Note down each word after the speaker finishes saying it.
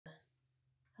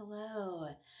Hello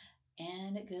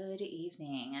and good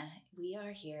evening. We are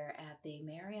here at the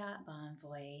Marriott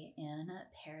Bonvoy in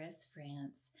Paris,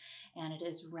 France, and it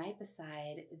is right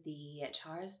beside the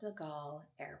Charles de Gaulle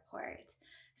Airport.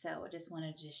 So I just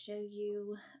wanted to show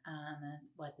you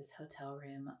what this hotel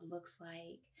room looks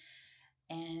like.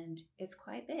 And it's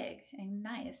quite big and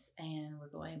nice. And we're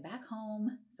going back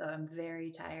home. So I'm very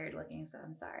tired looking, so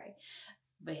I'm sorry.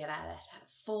 We have had a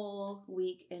full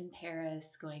week in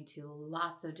Paris, going to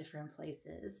lots of different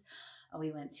places.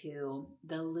 We went to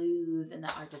the Louvre and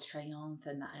the Arc de Triomphe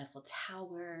and the Eiffel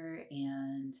Tower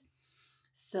and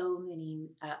so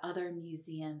many other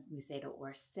museums, Musée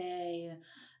d'Orsay,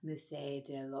 Musée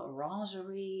de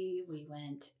l'Orangerie. We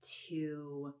went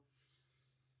to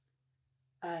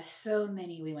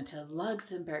we went to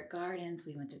Luxembourg Gardens,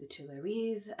 we went to the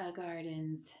Tuileries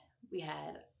Gardens. We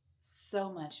had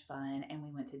so much fun, and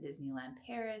we went to Disneyland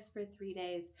Paris for 3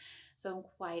 days. So I'm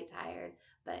quite tired,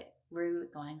 but we're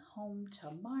going home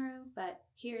tomorrow. But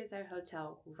here's our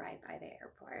hotel right by the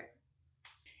airport.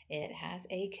 It has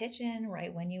a kitchen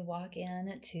right when you walk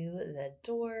in to the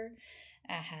door.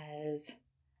 It has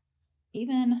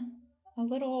even a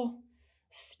little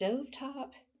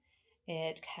stovetop.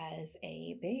 It has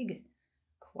a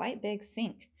quite big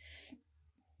sink.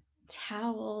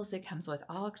 Towels. It comes with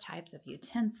all types of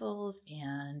utensils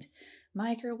and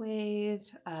microwave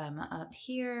up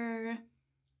here.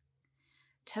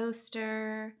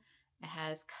 Toaster. It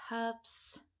has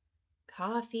cups,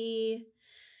 coffee,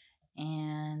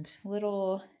 and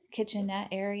little kitchenette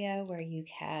area where you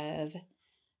have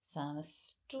some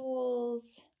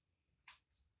stools,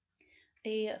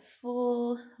 a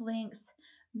full length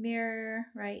mirror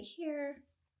right here.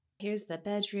 Here's the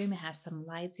bedroom. It has some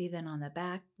lights even on the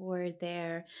backboard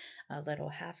there. A little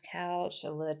half couch,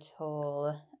 a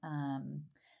little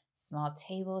small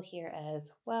table here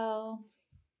as well.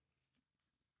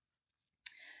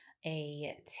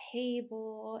 A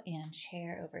table and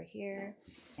chair over here.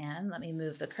 And let me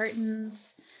move the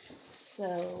curtains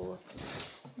so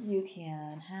you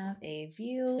can have a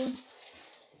view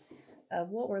of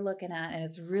what we're looking at. And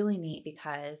it's really neat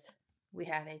because we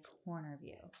have a corner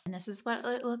view. And this is what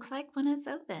it looks like when it's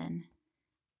open.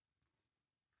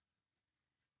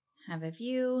 Have a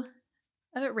view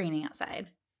of it raining outside.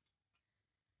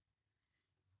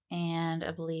 And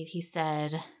I believe he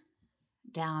said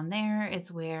down there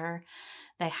is where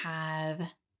they have,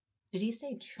 did he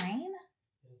say train?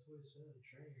 Yeah, that's what he said, a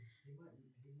train. He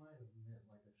might have meant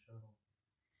like a shuttle.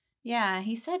 Yeah,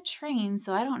 he said train,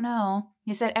 so I don't know.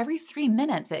 He said every 3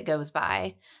 minutes it goes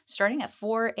by, starting at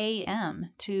 4 a.m.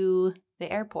 to the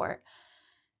airport.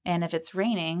 And if it's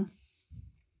raining,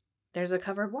 there's a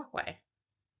covered walkway.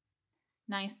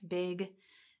 Nice big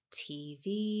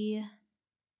TV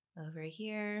over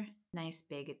here. Nice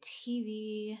big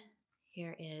TV.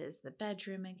 Here is the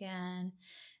bedroom again.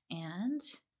 And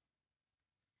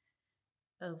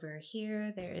over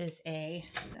here, there is a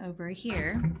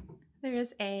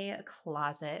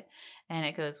closet, and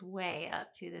it goes way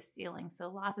up to the ceiling. So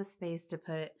lots of space to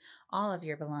put all of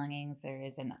your belongings. There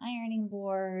is an ironing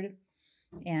board,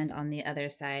 and on the other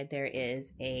side, there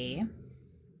is a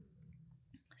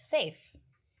safe.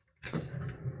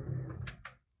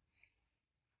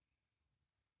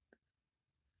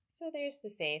 So there's the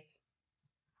safe.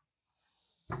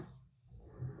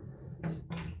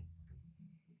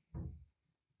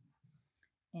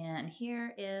 And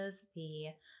here is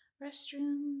the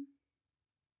restroom.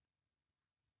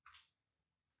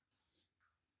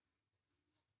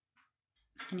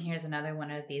 And here's another one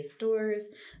of these doors.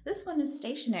 This one is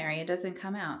stationary. It doesn't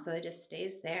come out, so it just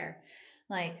stays there.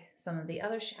 Like some of the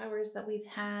other showers that we've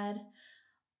had.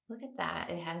 Look at that.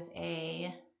 It has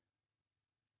a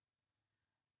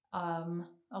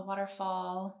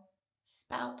waterfall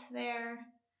spout there.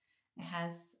 It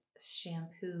has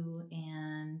shampoo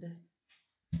and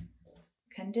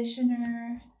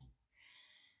conditioner,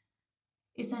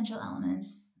 essential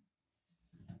elements.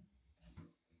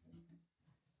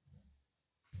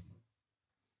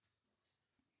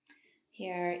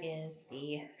 Here is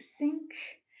the sink.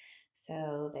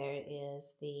 So there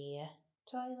is the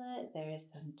toilet, there's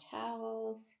some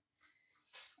towels,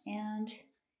 and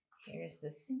here's the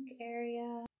sink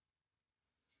area.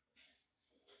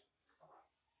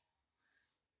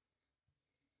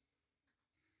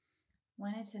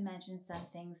 Wanted to mention some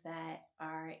things that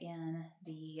are in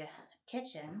the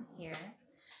kitchen here.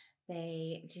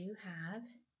 They do have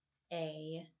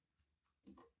a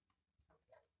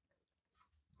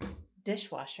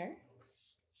dishwasher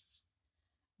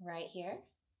right here.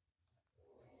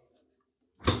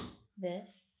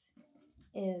 This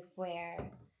is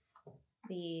where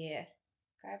the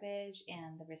garbage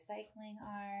and the recycling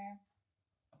are.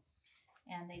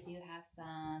 And they do have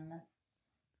some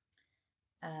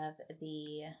of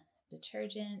the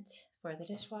detergent for the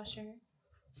dishwasher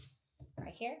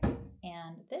right here.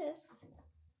 And this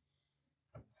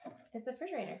is the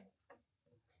refrigerator.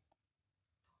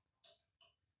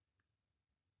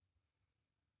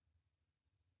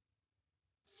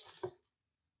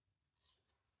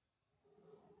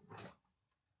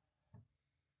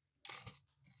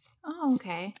 Oh,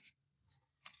 okay.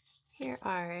 Here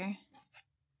are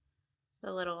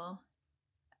the little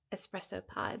espresso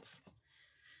pods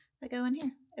that go in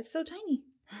here. It's so tiny.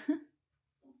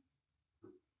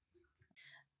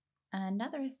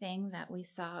 Another thing that we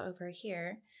saw over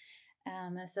here,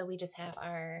 so we just have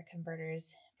our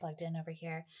converters plugged in over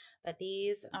here, but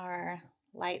these are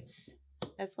lights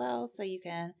as well. So you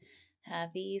can have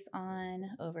these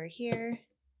on over here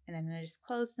and then I just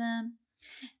close them,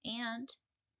 and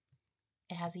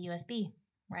it has a USB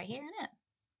right here in it.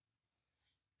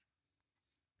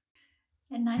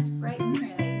 And nice bright moon light.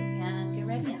 You can get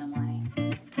ready in the morning.